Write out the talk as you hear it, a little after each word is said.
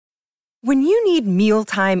When you need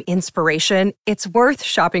mealtime inspiration, it's worth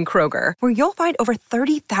shopping Kroger, where you'll find over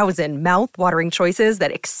 30,000 mouth-watering choices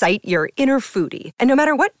that excite your inner foodie. And no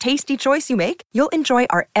matter what tasty choice you make, you'll enjoy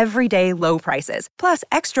our everyday low prices, plus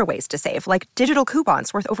extra ways to save, like digital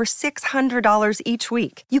coupons worth over $600 each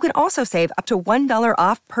week. You can also save up to $1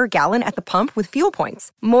 off per gallon at the pump with fuel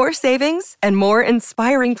points. More savings and more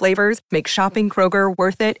inspiring flavors make shopping Kroger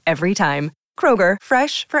worth it every time. Kroger,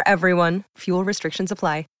 fresh for everyone. Fuel restrictions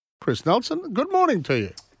apply. Chris Nelson, good morning to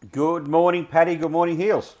you. Good morning, Paddy. Good morning,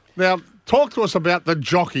 Heels. Now, talk to us about the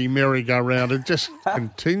jockey merry-go-round. It just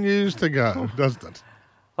continues to go, doesn't it?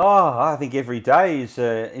 Oh, I think every day is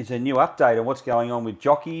a new update on what's going on with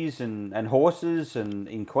jockeys and horses and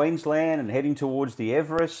in Queensland and heading towards the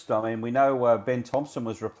Everest. I mean, we know Ben Thompson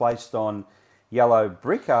was replaced on Yellow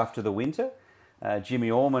Brick after the winter. Jimmy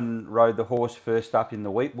Orman rode the horse first up in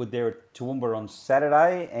the Wheatwood there at Toowoomba on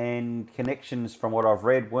Saturday, and connections from what I've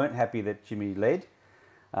read weren't happy that Jimmy led.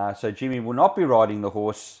 So Jimmy will not be riding the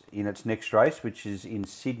horse in its next race, which is in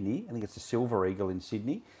Sydney. I think it's the Silver Eagle in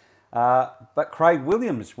Sydney. But Craig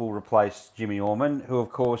Williams will replace Jimmy Orman, who of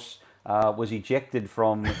course was ejected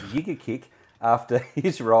from Giga Kick after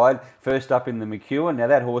his ride first up in the McEwen. Now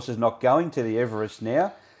that horse is not going to the Everest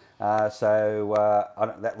now.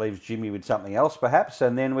 That leaves Jimmy with something else, perhaps.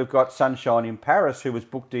 And then we've got Sunshine in Paris, who was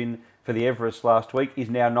booked in for the Everest last week,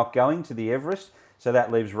 is now not going to the Everest. So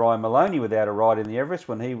that leaves Ryan Maloney without a ride in the Everest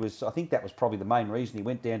when he was, I think that was probably the main reason he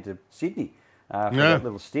went down to Sydney for that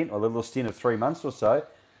little stint of 3 months or so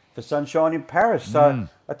for Sunshine in Paris. So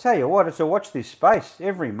I tell you what, it's a watch this space.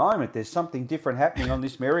 Every moment there's something different happening on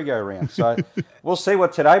this merry-go-round. So we'll see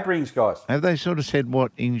what today brings, guys. Have they sort of said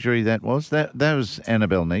what injury that was? That was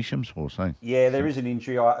Annabelle Neesham's horse, eh? Yeah, there is an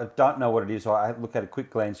injury. I don't know what it is. I looked at a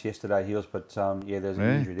quick glance yesterday, Heels, but there's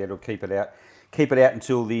an injury there. It'll keep it out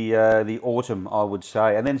until the autumn, I would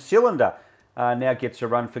say. And then Cylinder now gets a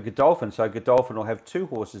run for Godolphin. So Godolphin will have two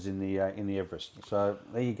horses in the Everest. So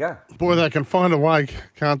there you go. Boy, they can find a way,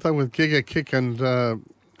 can't they, with Giga Kick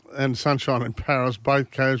and Sunshine in Paris,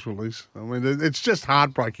 both casualties. I mean, it's just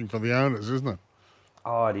heartbreaking for the owners, isn't it?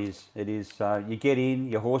 Oh, it is. It is. You get in,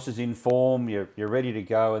 your horse is in form, you're ready to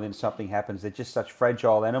go, and then something happens. They're just such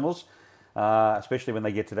fragile animals, especially when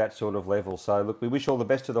they get to that sort of level. So, look, we wish all the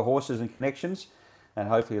best to the horses and connections, and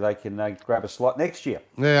hopefully they can grab a slot next year.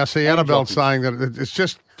 Yeah, I see Annabelle saying that it's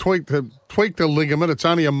just tweak the ligament. It's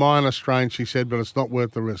only a minor strain, she said, but it's not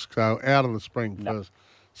worth the risk. So out of the spring for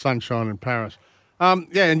Sunshine in Paris. And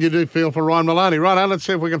you do feel for Ryan Maloney. Right, let's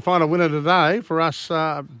see if we can find a winner today for us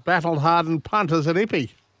battle-hardened punters at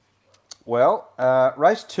Ippy. Well,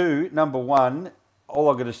 race 2, number 1, all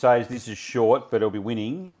I've got to say is this is short, but it'll be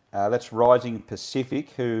winning. That's Rising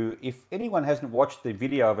Pacific, who, if anyone hasn't watched the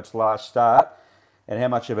video of its last start, and how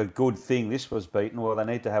much of a good thing this was beaten, well, they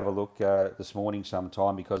need to have a look this morning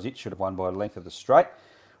sometime because it should have won by a length of the straight.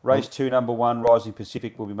 Race 2, number 1, Rising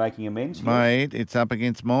Pacific will be making amends. Mate, it's up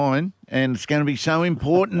against mine, and it's going to be so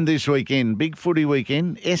important this weekend. Big footy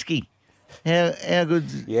weekend. Esky. How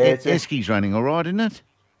good's Esky's running all right, isn't it?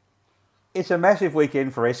 It's a massive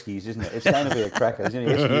weekend for Eskies, isn't it? It's going to be a cracker, isn't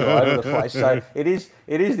it? Esky all over the place. So it is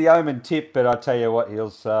the omen tip, but I tell you what,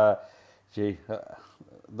 Hills, the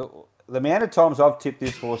amount of times I've tipped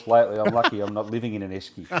this horse lately, I'm lucky I'm not living in an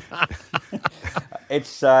Esky. It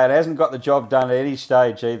hasn't got the job done at any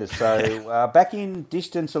stage either. So back in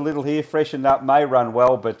distance a little here, freshened up, may run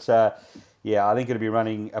well, but I think it'll be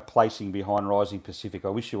running a placing behind Rising Pacific. I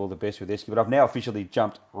wish you all the best with Esky, but I've now officially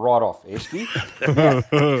jumped right off Esky.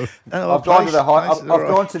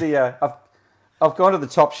 I've gone to the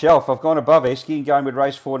top shelf. I've gone above Esky and going with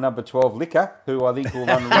race 4, number 12, Liquor, who I think will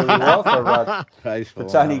run really well for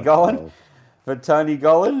Tony Gollan. For Tony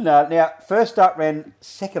Gollan. Now, first up ran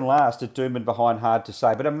second last at Doomben behind Hard to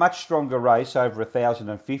Say, but a much stronger race over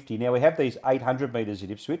 1,050. Now, we have these 800 metres at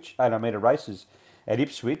Ipswich, 800-metre races at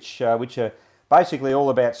Ipswich, which are basically all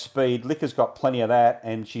about speed. Liquor's got plenty of that,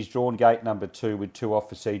 and she's drawn gate number 2 with 2 off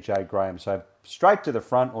for CJ Graham. So straight to the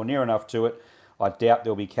front or near enough to it. I doubt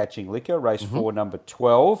they'll be catching Liquor. Race 4, number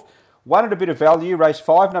 12. One at a bit of value. Race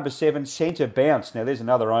 5, number 7, Centre Bounce. Now, there's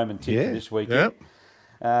another omen tip for this weekend.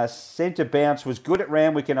 Yep. Centre Bounce was good at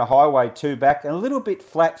Randwick in a highway 2 back. And a little bit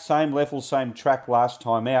flat, same level, same track last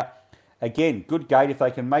time out. Again, good gate. If they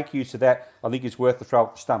can make use of that, I think it's worth the throw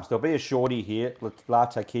up the stumps. There'll be a shorty here, La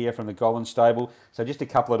Takia from the Gollan stable. So just a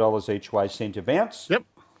couple of dollars each way, Centre Bounce. Yep.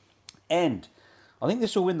 And I think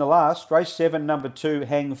this will win the last. Race 7, number 2,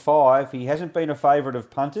 Hang 5. He hasn't been a favourite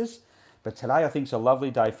of punters, but today I think is a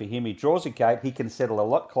lovely day for him. He draws a gate. He can settle a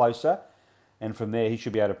lot closer. And from there, he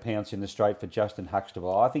should be able to pounce in the straight for Justin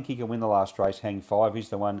Huxtable. I think he can win the last race, hang 5. He's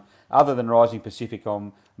the one, other than Rising Pacific,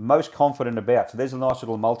 I'm most confident about. So there's a nice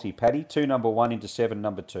little multi, Paddy. 2 number 1 into 7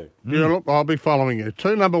 number 2. Yeah, look, I'll be following you.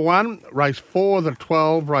 2 number 1, race 4, the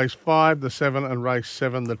 12, race 5, the 7, and race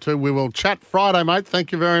 7, the 2. We will chat Friday, mate.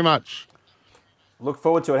 Thank you very much. Look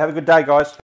forward to it. Have a good day, guys.